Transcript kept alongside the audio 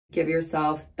Give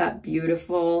yourself that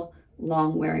beautiful,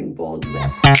 long-wearing, bold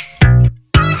lip.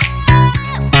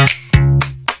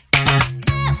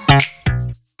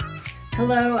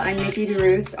 Hello, I'm Nikki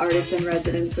DeRoest, artist in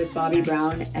residence with Bobbi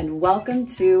Brown, and welcome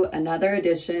to another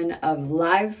edition of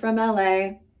Live from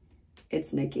LA.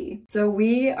 It's Nikki. So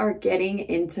we are getting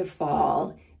into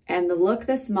fall, and the look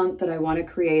this month that I want to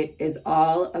create is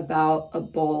all about a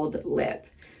bold lip.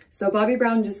 So Bobbi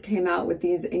Brown just came out with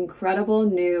these incredible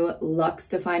new Luxe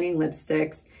defining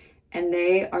lipsticks, and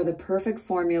they are the perfect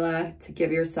formula to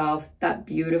give yourself that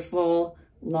beautiful,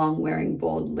 long-wearing,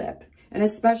 bold lip. And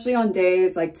especially on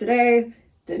days like today,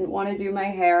 didn't want to do my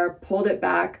hair, pulled it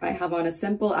back. I have on a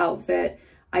simple outfit.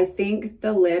 I think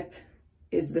the lip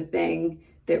is the thing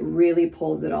that really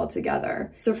pulls it all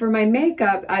together. So for my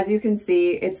makeup, as you can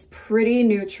see, it's pretty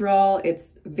neutral.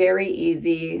 It's very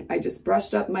easy. I just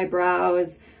brushed up my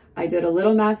brows. I did a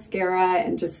little mascara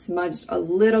and just smudged a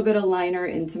little bit of liner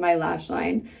into my lash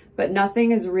line, but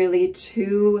nothing is really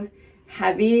too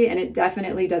heavy, and it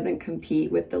definitely doesn't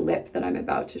compete with the lip that I'm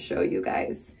about to show you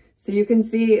guys. So you can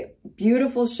see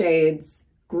beautiful shades,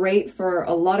 great for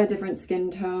a lot of different skin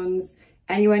tones.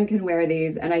 Anyone can wear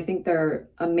these, and I think they're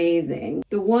amazing.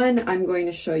 The one I'm going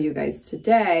to show you guys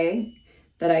today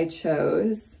that I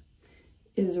chose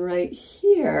is right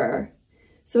here.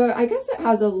 So I guess it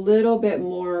has a little bit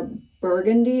more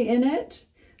burgundy in it,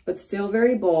 but still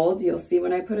very bold. You'll see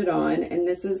when I put it on, and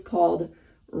this is called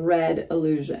Red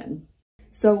Illusion.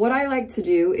 So what I like to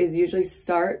do is usually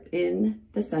start in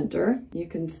the center. You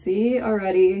can see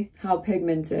already how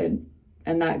pigmented,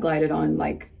 and that glided on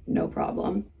like no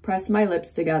problem. Press my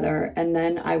lips together, and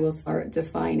then I will start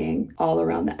defining all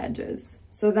around the edges.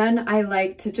 So then I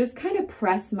like to just kind of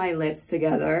press my lips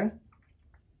together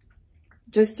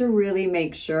just to really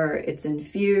make sure it's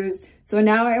infused. So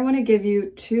now I want to give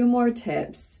you 2 more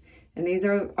tips, and these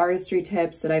are artistry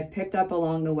tips that I've picked up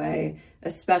along the way,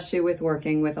 especially with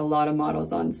working with a lot of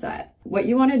models on set. What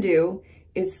you want to do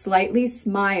is slightly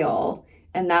smile,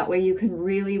 and that way you can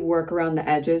really work around the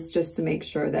edges just to make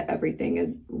sure that everything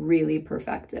is really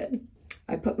perfected.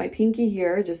 I put my pinky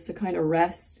here just to kind of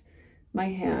rest my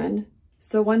hand.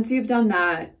 So once you've done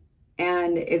that,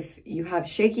 and if you have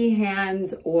shaky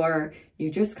hands or you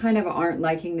just kind of aren't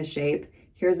liking the shape,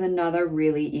 here's another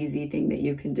really easy thing that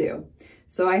you can do.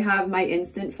 So I have my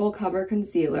Instant Full Cover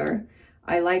Concealer.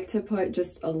 I like to put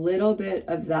just a little bit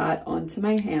of that onto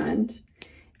my hand.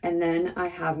 And then I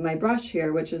have my brush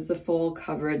here, which is the Full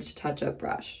Coverage Touch-Up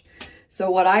Brush.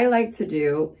 So what I like to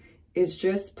do is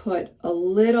just put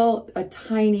a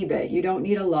tiny bit, you don't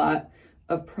need a lot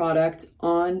of product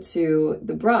onto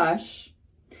the brush,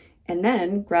 and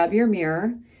then grab your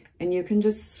mirror and you can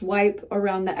just swipe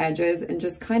around the edges and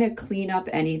just kind of clean up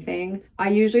anything. I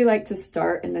usually like to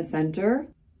start in the center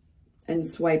and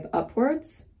swipe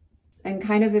upwards. And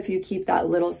kind of if you keep that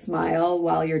little smile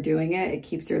while you're doing it, it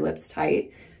keeps your lips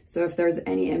tight. So if there's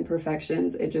any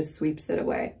imperfections, it just sweeps it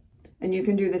away. And you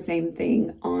can do the same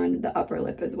thing on the upper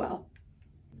lip as well.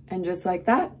 And just like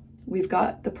that, we've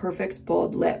got the perfect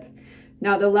bold lip.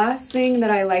 Now, the last thing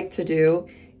that I like to do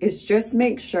is just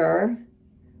make sure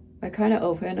I kind of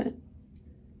open it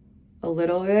a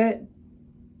little bit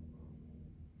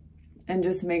and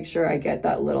just make sure I get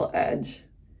that little edge.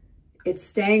 It's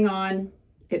staying on,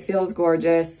 it feels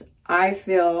gorgeous. I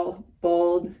feel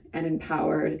bold and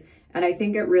empowered, and I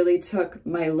think it really took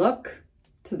my look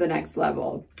to the next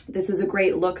level. This is a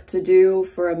great look to do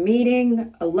for a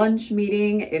meeting, a lunch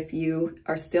meeting, if you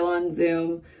are still on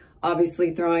Zoom.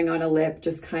 Obviously throwing on a lip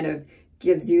just kind of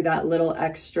gives you that little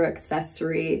extra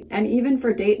accessory, and even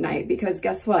for date night, because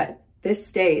guess what? This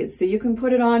stays. So you can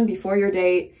put it on before your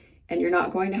date and you're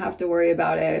not going to have to worry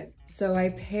about it. So I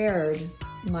paired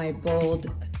my bold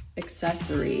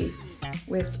accessory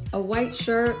with a white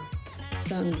shirt,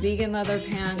 some vegan leather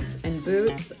pants, and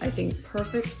boots. I think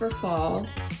perfect for fall.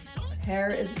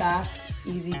 Hair is back,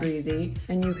 easy breezy.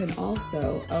 And you can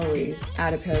also always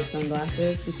add a pair of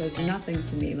sunglasses, because nothing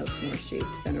to me looks more chic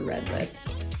than a red lip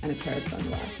and a pair of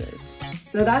sunglasses.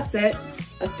 So that's it.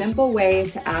 A simple way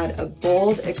to add a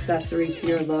bold accessory to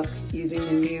your look using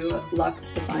the new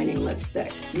Luxe Defining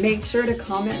Lipstick. Make sure to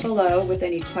comment below with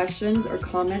any questions or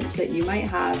comments that you might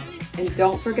have, and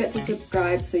don't forget to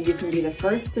subscribe so you can be the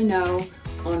first to know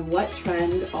on what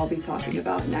trend I'll be talking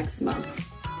about next month.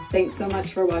 Thanks so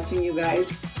much for watching, you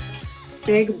guys.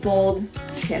 Big, bold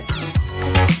kiss.